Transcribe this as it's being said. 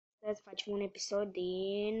să facem un episod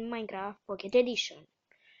din Minecraft Pocket Edition.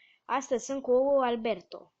 Astăzi sunt cu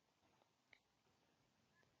Alberto.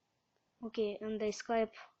 Ok, îmi dai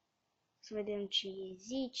Skype să vedem ce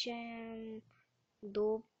zicem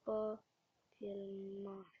după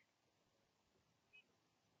filmare.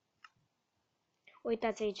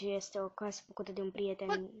 Uitați, aici este o casă făcută de un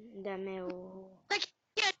prieten de-a meu.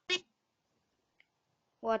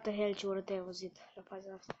 What the hell, ce urât ai auzit la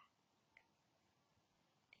faza asta?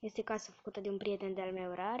 Este casa făcută de un prieten de-al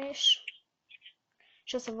meu, Rareș.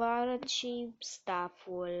 Și o să vă arăt și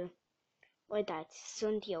stafful. Uitați,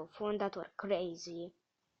 sunt eu, fondator, Crazy.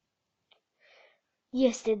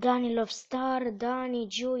 Este Dani Lovestar,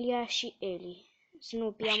 Dani, Julia și Eli.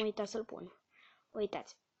 Snoopy am uitat să-l pun.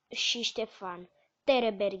 Uitați, și Ștefan.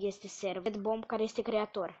 Tereberg este server, Bomb care este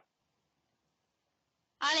creator.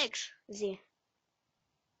 Alex, Zi.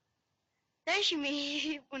 dai și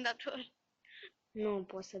mie fondator. Nu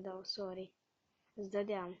pot să dau, sorry. Îți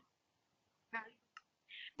dădeam.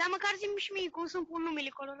 Dar măcar zi-mi și mie cum să-mi pun numele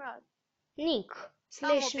colorat. Nick.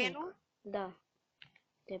 Slash Nick. Da.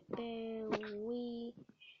 TP, Ui,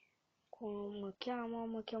 cum mă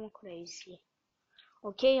cheamă Crazy.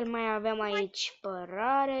 Ok, îl mai avem aici pe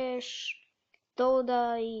Rareș,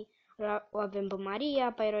 Todai, o avem pe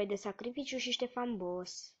Maria, pe Eroi de Sacrificiu și Ștefan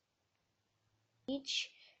Boss.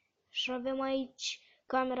 Aici, și avem aici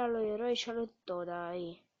camera lui Eroi și a lui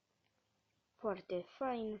Todai. Foarte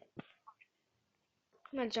fain.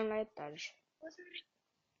 Mergem la etaj.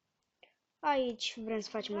 Aici vrem să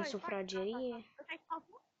facem o sufragerie.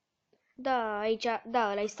 Da, aici,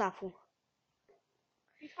 da, ăla-i stafful.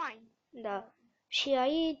 E fain. Da. Și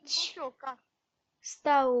aici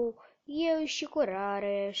stau eu și cu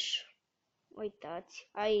Rareș. Uitați,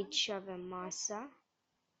 aici avem masa.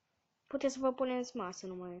 Puteți să vă puneți masă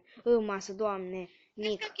numai. Masă, doamne,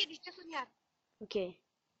 Nick. Ok.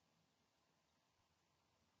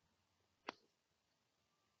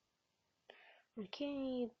 Ok.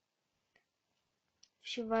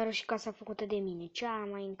 Și vă arăt și casa făcută de mine. Cea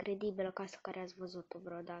mai incredibilă casă care ați văzut-o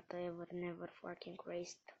vreodată. Ever, never, fucking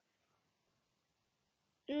crazy.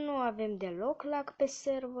 Nu avem deloc lag pe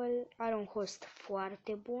server. Are un host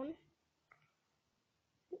foarte bun.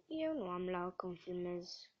 Eu nu am lag când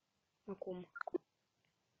filmez acum. Ok.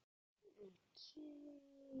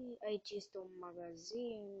 Aici este un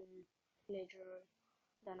magazin. Ledger.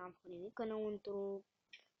 Dar n-am făcut nimic înăuntru.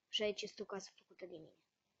 Și aici este o casă făcută de mine.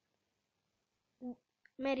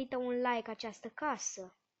 Merită un like această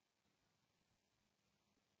casă.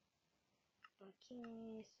 Ok,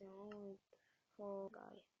 să uit.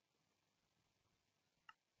 Fogai.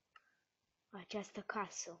 Această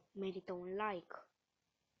casă merită un like.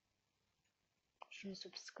 Și un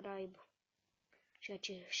subscribe. Și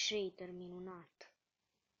acest shader minunat.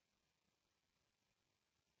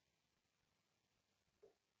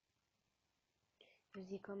 Eu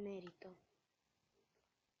zic că merită.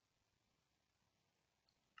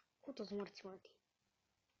 Cu toți morți, mătii.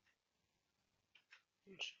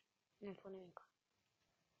 Așa, nu pun nimic.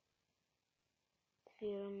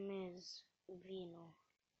 Filmez, vino.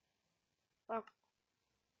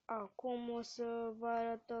 Acum o să vă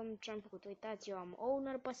arătăm ce am făcut. Uitați, eu am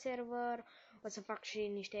owner pe server. O să fac și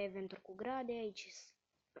niște eventuri cu grade. Aici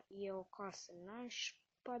e o casă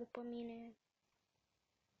nașpa după mine.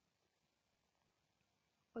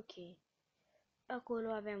 Ok.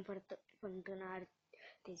 Acolo avem fântâna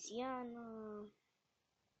arteziană.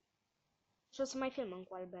 Și o să mai filmăm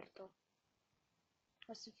cu Alberto.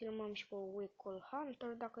 O să filmăm și pe Wickle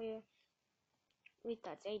Hunter dacă e.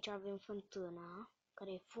 Uitați, aici avem fântâna,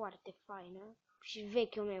 care e foarte faină. Și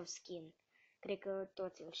vechiul meu skin. Cred că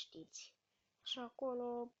toți îl știți. Și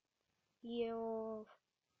acolo e o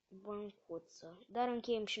băncuță. Dar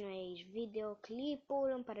încheiem și noi aici videoclipul.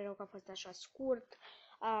 Îmi pare rău că a fost așa scurt.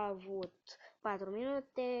 A avut 4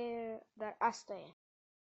 minute, dar asta e.